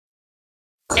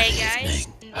Hey guys,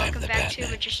 and welcome back to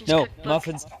Magician's No, Cookbook.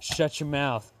 Muffins, shut your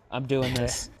mouth. I'm doing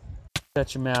this.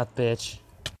 Shut your mouth, bitch.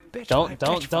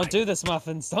 Don't do this,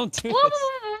 Muffins. Don't do Whoop, this.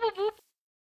 whoop, whoop, whoop,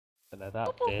 Look at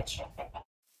that, bitch.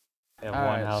 We have one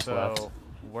Alright, health so left.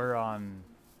 we're on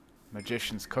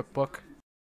Magician's Cookbook.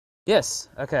 Yes.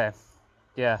 Okay.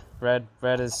 Yeah. Red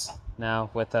is now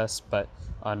with us, but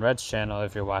on Red's channel,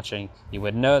 if you're watching, you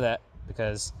would know that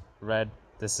because Red,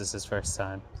 this is his first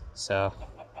time. So,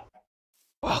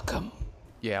 welcome.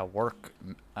 Yeah, work.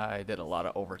 I did a lot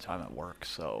of overtime at work,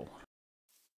 so.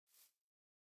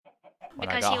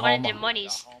 because he wanted the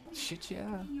monies. Shit,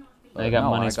 yeah. They got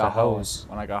monies for hoes.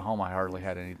 When I got home, I hardly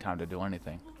had any time to do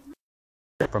anything.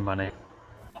 For money.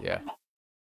 Yeah.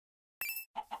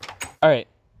 Alright.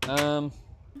 What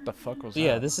the fuck was that?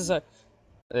 Yeah, this is a.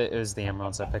 It was the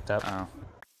emeralds I picked up. Oh.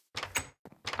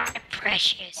 My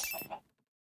precious.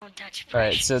 Don't touch precious.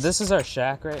 Alright, so this is our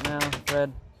shack right now,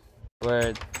 Red.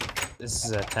 Where this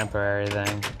is a temporary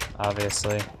thing,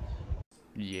 obviously.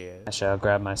 Yeah. Actually, I'll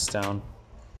grab my stone.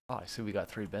 Oh, I see we got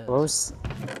 3 beds. What was...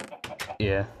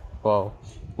 Yeah. Well,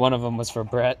 one of them was for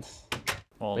Brett.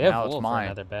 Well, We have now wool it's for mine.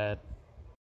 another bed.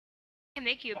 I can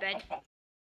make you a bed.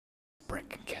 Brick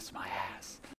can kiss my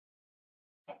ass.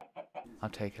 I'm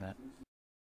taking it.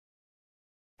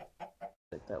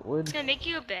 Take that wood. I'm gonna make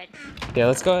you a bed. Yeah,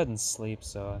 let's go ahead and sleep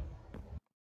so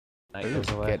night Ooh, goes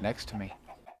away. get next to me.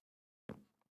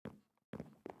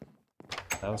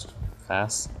 That was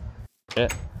fast.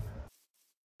 Shit.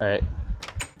 Alright.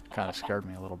 Kind of scared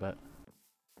me a little bit.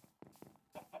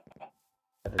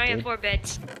 I have 4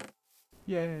 beds.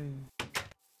 Yay.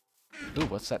 Ooh,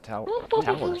 what's that tower? Boop, boop,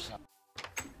 boop, Towers.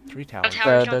 3 towers.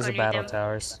 Towers don't Those go are near battle them.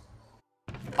 towers.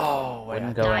 Oh, wait,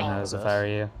 Wouldn't I go didn't in know those if this. I were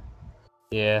you.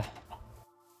 Yeah.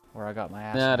 Where I got my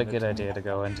ass. Not a handed good to idea me. to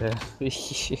go into.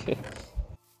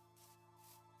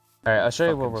 Alright, I'll show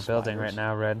you what Fucking we're building right spiders.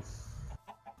 now, Red.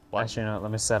 What? Actually, no,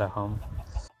 let me set a home.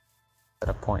 Set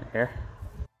a point here.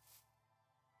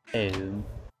 Boom.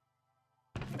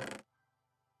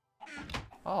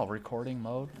 Oh, recording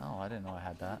mode? Oh, I didn't know I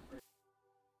had that.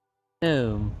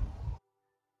 Boom.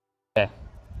 Okay.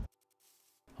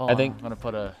 Hold I on, think- I'm gonna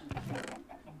put a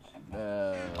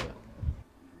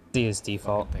D is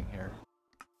default. fucking thing here.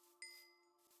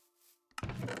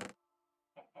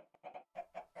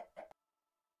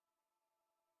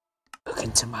 Look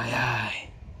into my eye.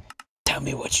 Tell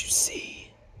me what you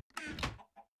see.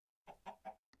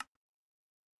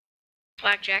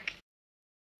 Blackjack.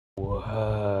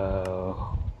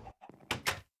 Whoa.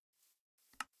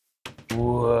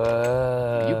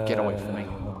 Whoa. You get away from me.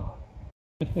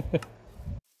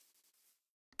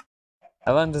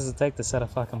 How long does it take to set a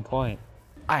fucking point?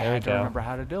 I There we had to go. remember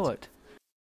how to do it.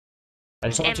 I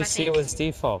just want And you my to see it was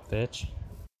default, bitch.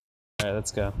 Alright,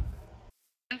 let's go.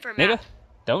 M for Nigga, map.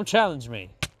 don't challenge me.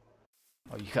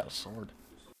 Oh, you got a sword.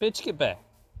 Bitch, get back.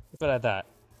 That's what I thought.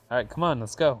 Alright, come on,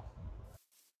 let's go.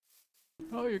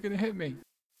 Oh, you're gonna hit me.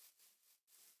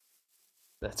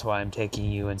 That's why I'm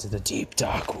taking you into the deep,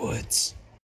 dark woods.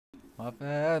 My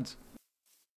bad.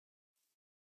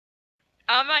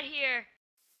 I'm not here.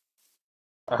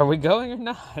 Are we going or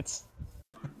not?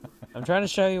 I'm trying to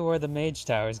show you where the mage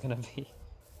tower is gonna be,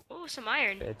 Ooh, some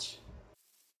iron. bitch.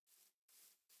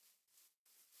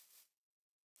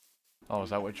 Oh, is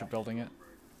that what you're building it?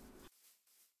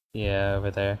 Yeah, over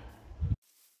there.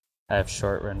 I have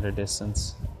short render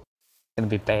distance. It's gonna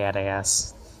be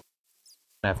badass.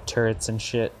 Gonna have turrets and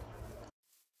shit.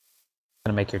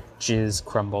 Gonna make your jizz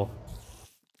crumble.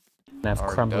 Gonna have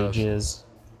Already crumbly does. jizz.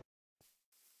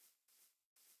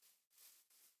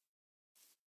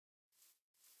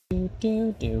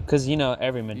 Cause you know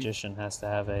every magician has to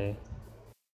have a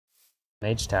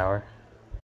mage tower.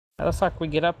 How the fuck we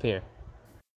get up here?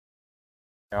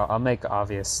 Here, I'll make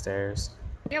obvious stairs.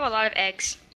 We have a lot of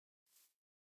eggs.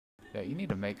 Yeah, you need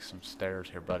to make some stairs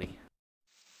here, buddy.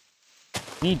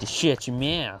 Need to shut your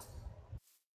mouth.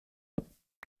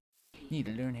 You need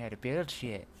to learn how to build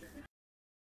shit.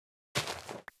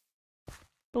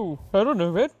 Oh, I don't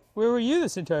know, Red. Where were you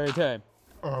this entire time?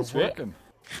 I was working.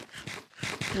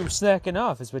 You were snacking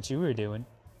off is what you were doing.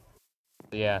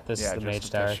 Yeah, this is Yeah, the just mage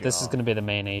to tower. piss you This is off. going to be the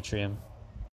main atrium.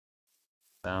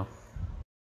 So,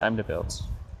 time to build.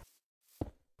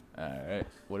 Alright,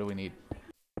 what do we need?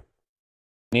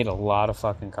 Need a lot of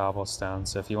fucking cobblestone,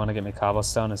 so if you want to get me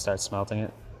cobblestone and start smelting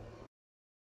it.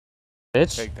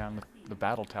 Bitch! Take down the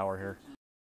battle tower here.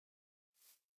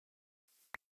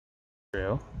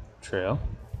 True. True.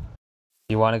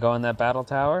 You want to go in that battle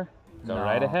tower? Go No.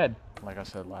 right ahead. Like I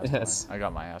said last Yes. time, I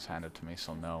got my ass handed to me,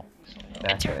 so no.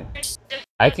 Exactly.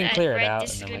 I can clear it Red, out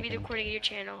This and is then gonna we be the can... recording of your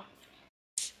channel.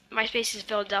 My space is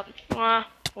filled up. Wah,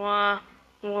 wah.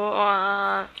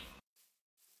 Wah.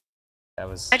 That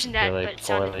was Imagine that, really but it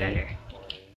sounded poorly. better.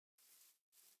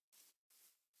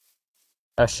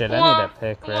 Oh shit, I need Wah, that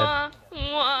pick, Red. wah,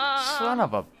 wah. Son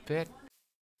of a bitch.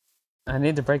 I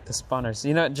need to break the spawners.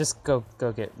 You know what, just go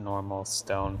get normal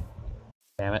stone.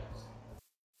 Damn it.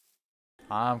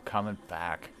 I'm coming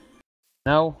back.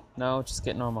 No, just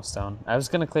get normal stone. I was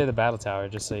gonna clear the battle tower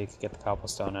just so you could get the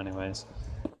cobblestone anyways.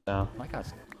 So I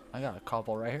got a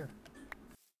cobble right here.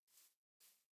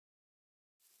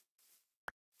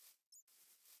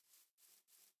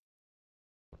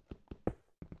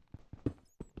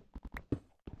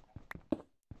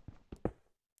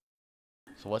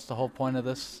 So what's the whole point of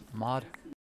this mod?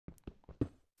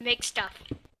 Make stuff.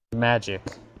 magic.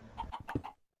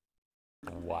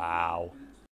 Wow.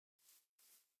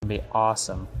 It'd be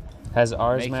awesome. Has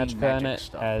Ars Making Magica in magic it.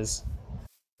 stuff. Has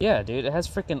yeah, dude, it has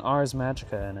freaking Ars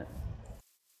Magica in it.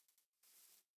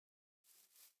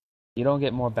 You don't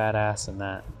get more badass than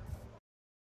that.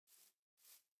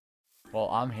 Well,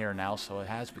 I'm here now, so it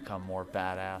has become more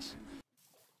badass.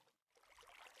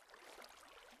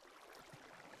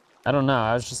 I don't know,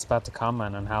 I was just about to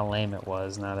comment on how lame it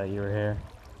was now that you were here.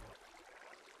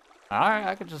 Alright,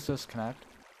 I could just disconnect.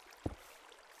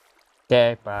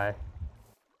 Okay, bye.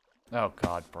 Oh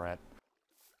god, Brett.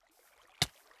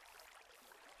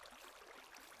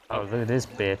 Oh, look at this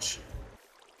bitch.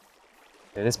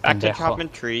 Dude, this Back to pendejo. chopping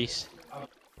trees.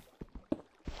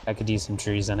 I could use some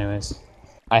trees anyways.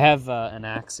 I have an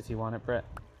axe if you want it, Brett.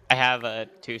 I have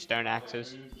 2 stone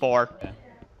axes. 4. Yeah.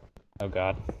 Oh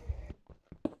god.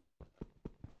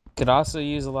 Could also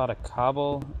use a lot of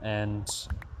cobble and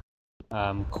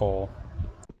coal.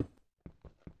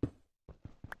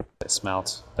 It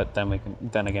smelts, but then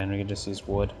again we can just use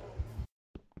wood.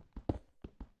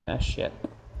 Ah shit.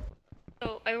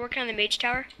 So, are you working on the mage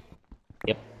tower?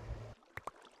 Yep.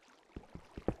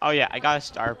 Oh yeah, I got a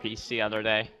star piece the other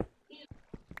day.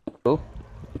 Cool.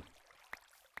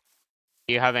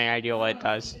 Do you have any idea what it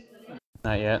does?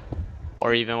 Not yet.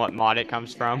 Or even what mod it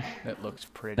comes from? It looks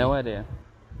pretty. No idea.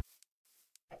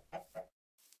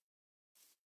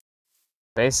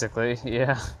 Basically,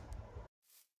 yeah.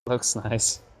 Looks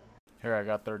nice. Here, I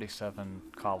got 37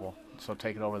 cobble. So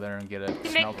take it over there and get it You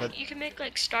smelted. can make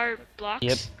like star blocks.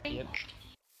 Yep, I think. yep.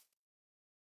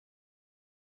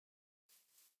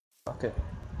 Fuck it.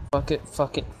 Fuck it,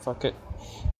 fuck it, fuck it.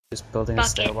 Just building a Fuck it.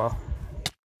 stairwell.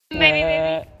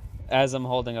 Maybe. As I'm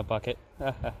holding a bucket.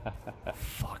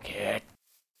 Fuck it.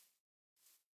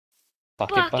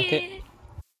 Bucket, bucket.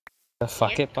 The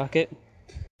fuck it bucket.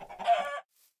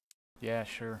 Yeah,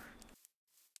 sure.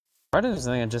 Part of this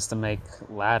thing is just to make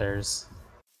ladders.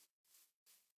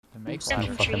 To make Stem I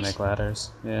from fucking trees. make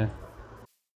ladders. Yeah.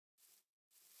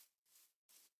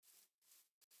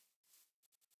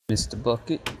 Mr.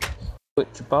 Bucket,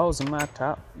 put your balls in my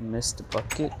top, Mr.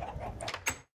 Bucket.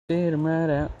 Spit 'em right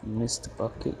out, Mr.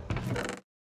 Bucket.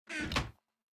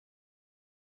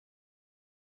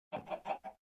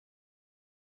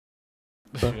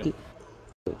 Bucket,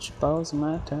 put your balls in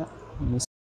my top, Mr.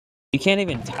 You can't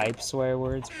even type swear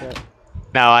words, Brett.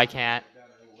 No, I can't.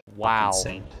 Wow.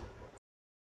 Insane.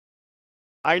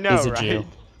 I know, He's a right? Jew.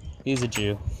 He's a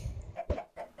Jew.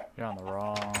 You're on the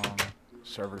wrong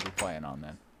server to be playing on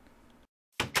then.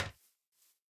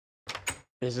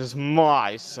 This is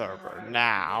my server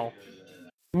now.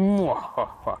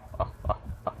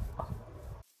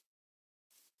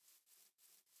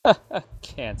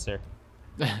 Cancer.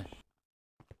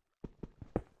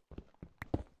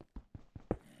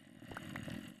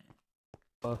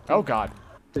 Oh god.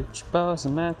 Put your balls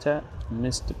in my top,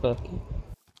 Mr. Bucket.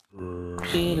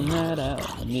 Get 'em right out,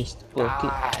 Mr. Bucket.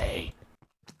 Die.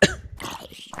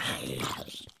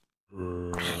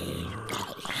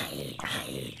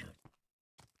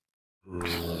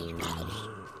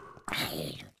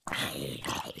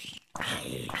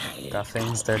 Got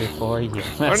things 34, you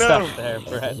messed no. up there,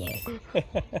 Brett.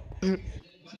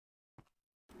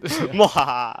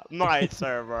 My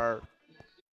server.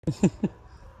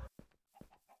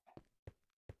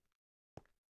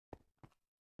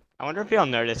 I wonder if he'll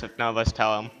notice if none of us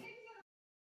tell him.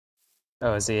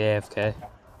 Oh, is he AFK?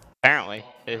 Apparently,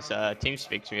 his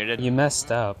TeamSpeak's muted. You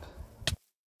messed up.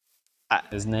 I-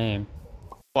 His name.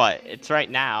 What? It's right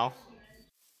now.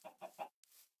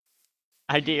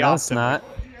 ID No, off it's to me. not.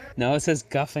 No, it says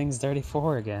Guffings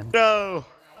 34 again. No.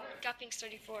 Guppings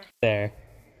 34. There.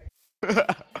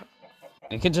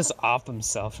 He can just off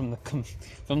himself from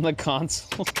the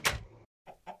console.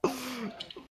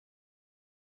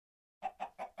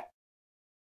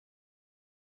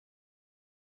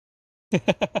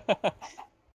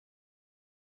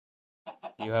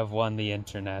 You have won the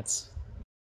internets.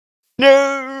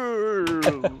 No.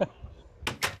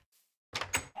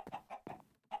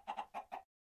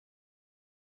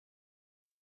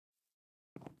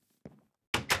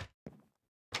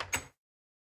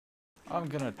 I'm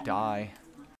gonna die.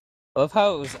 I love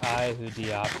how it was I who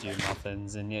de-opped you,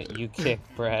 Muffins, and yet you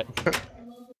kicked Brett.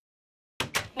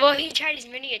 Well, he tried his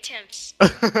many attempts.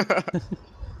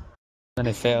 And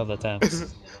it failed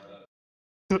attempts.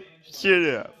 Shut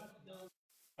up.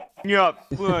 You're not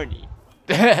funny.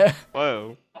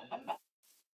 Whoa.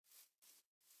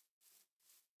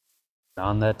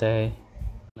 On that day,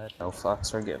 no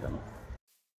fucks were given.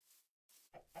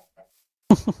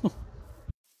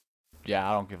 Yeah,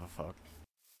 I don't give a fuck.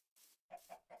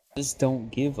 Just don't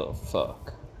give a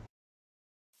fuck.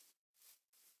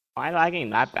 Am I lagging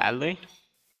that badly?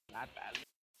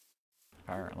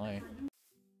 Apparently.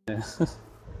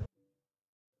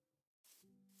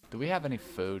 Do we have any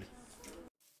food?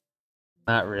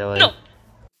 Not really. No. You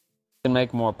can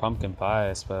make more pumpkin pie,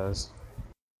 I suppose.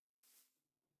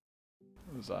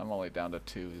 'Cause I'm only down to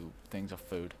 2 things of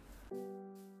food.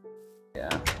 Yeah,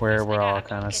 we're all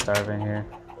kind of starving here.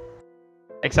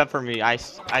 Except for me, I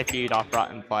feed off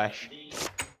rotten flesh.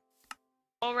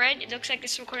 All right, it looks like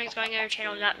this recording is going on our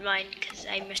channel, not mine, because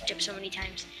I messed up so many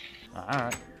times.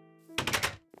 Alright.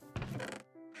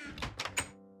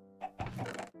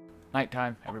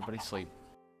 Nighttime, everybody sleep.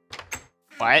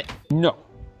 What? No.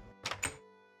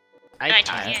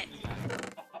 Nighttime yet.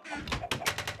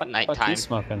 What Fuck nighttime? you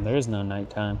smoking? There is no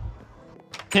nighttime.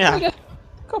 Yeah.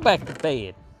 Go back to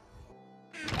bed.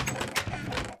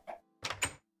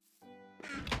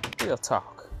 Real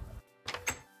talk.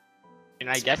 And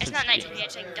I guess It's not nighttime yet,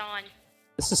 it's like dawn.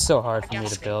 This is so hard for me to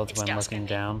Dusk. build It's when dusk, looking I think.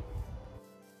 down.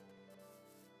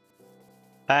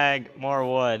 Bag more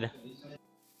wood.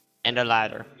 And a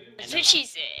ladder. That's what she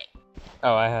said.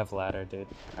 Oh, I have ladder, dude.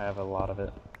 I have a lot of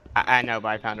it. I know, but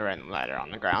I found a random ladder on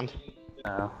the ground.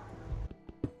 Oh.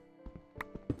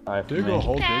 Alright, Dig a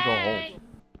hole, dig a hole.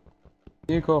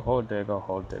 Dig a hole, dig a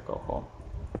hole, dig a hole.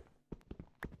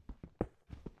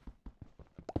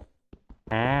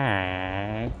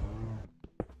 Egg.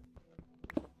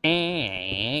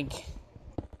 Egg.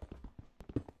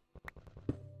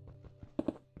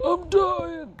 I'm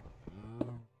dying.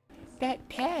 That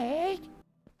pig.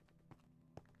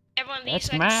 Everyone leaves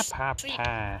That's so I my can pop sleep.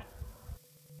 pie.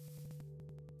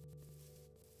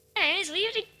 Guys,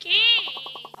 leave the game.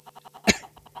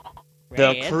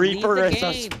 The creeper is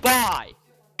a spy!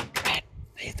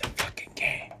 Leave the fucking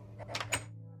game.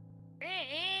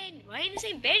 Red, why are you the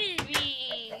same bed as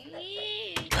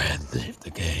me? Red, leave the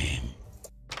game.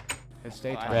 It's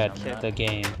daytime. Red, I'm not- the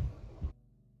game.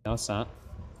 No, it's not.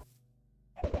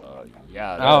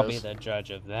 Yeah, it I'll is. be the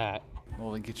judge of that.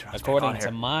 Well, then get your ass back According on to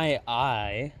here. my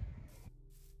eye,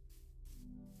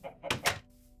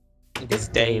 It's it's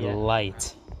day yet.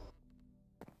 daylight.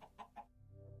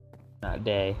 Not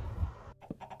day.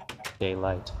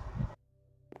 Daylight.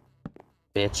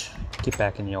 Bitch, get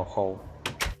back in your hole.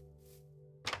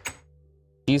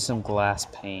 Use some glass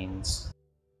panes.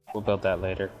 We'll build that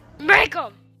later. Break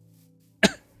 'em!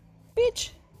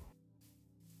 Bitch!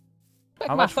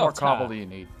 How much more cobble do you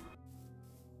need?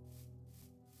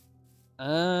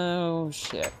 Oh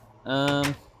shit.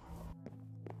 A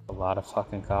lot of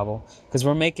fucking cobble. Because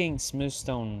we're making smooth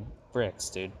stone bricks,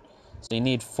 dude. So you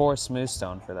need 4 smooth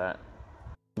stone for that.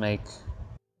 Make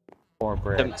 4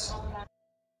 bricks.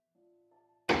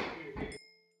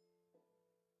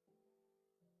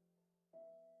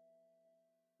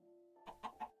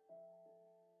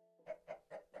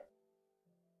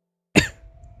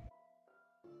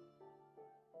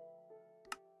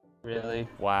 Really?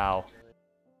 Wow.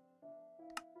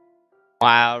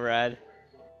 Wow, Red.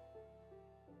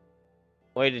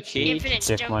 Way to cheat. Infinite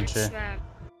Dick jump muncher. slap.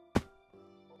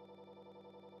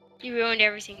 You ruined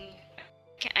everything.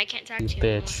 I can't talk You to you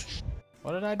bitch.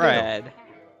 What did I do? Red.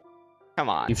 Come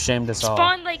on. You've shamed us all.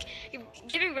 Spawn like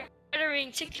giving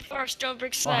Reddering 64 stone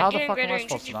brick Well, slab. how the Giving fuck am I Reddering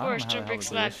supposed to know? 64 I don't know stone how to brick do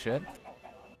slab. this shit.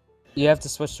 You have to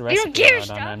switch to You don't recipe give a mode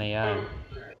stuff? on NAI. Oh,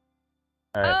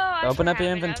 Alright, I open up forgot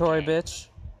your about it, inventory, okay. bitch.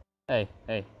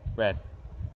 Hey, Red.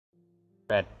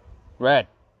 Red.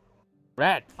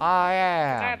 Red. I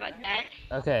Sorry am. about that.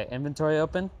 Okay, inventory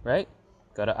open, right?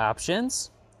 Go to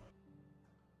options.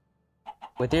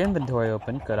 With your inventory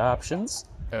open, go to options.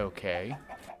 Okay.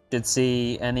 Should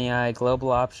see NEI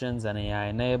global options, NEI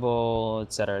enable,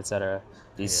 etc., etc.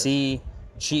 You Yes. see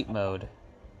cheat mode.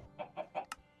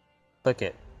 Click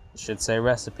it. It should say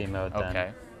recipe mode then.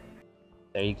 Okay.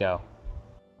 There you go.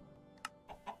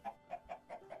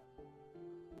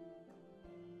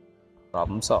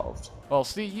 Problem solved. Well,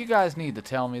 see, you guys need to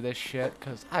tell me this shit,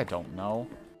 because I don't know.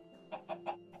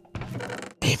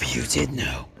 Maybe you did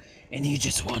know. And you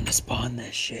just wanted to spawn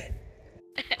this shit.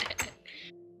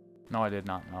 No, I did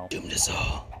not know. Doomed us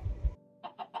all.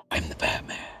 I'm the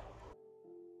Batman.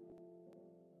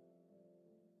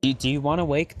 Do you want to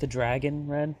wake the dragon,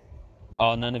 Red?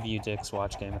 Oh, none of you dicks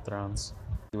watch Game of Thrones.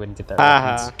 You wouldn't get that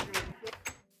Haha. reference.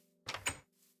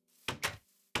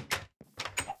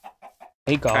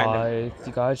 Hey guys,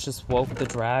 you guys just woke the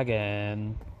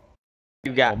dragon.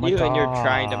 You got Oh my you and you're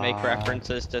trying to make God.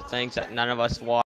 references to things that none of us watch.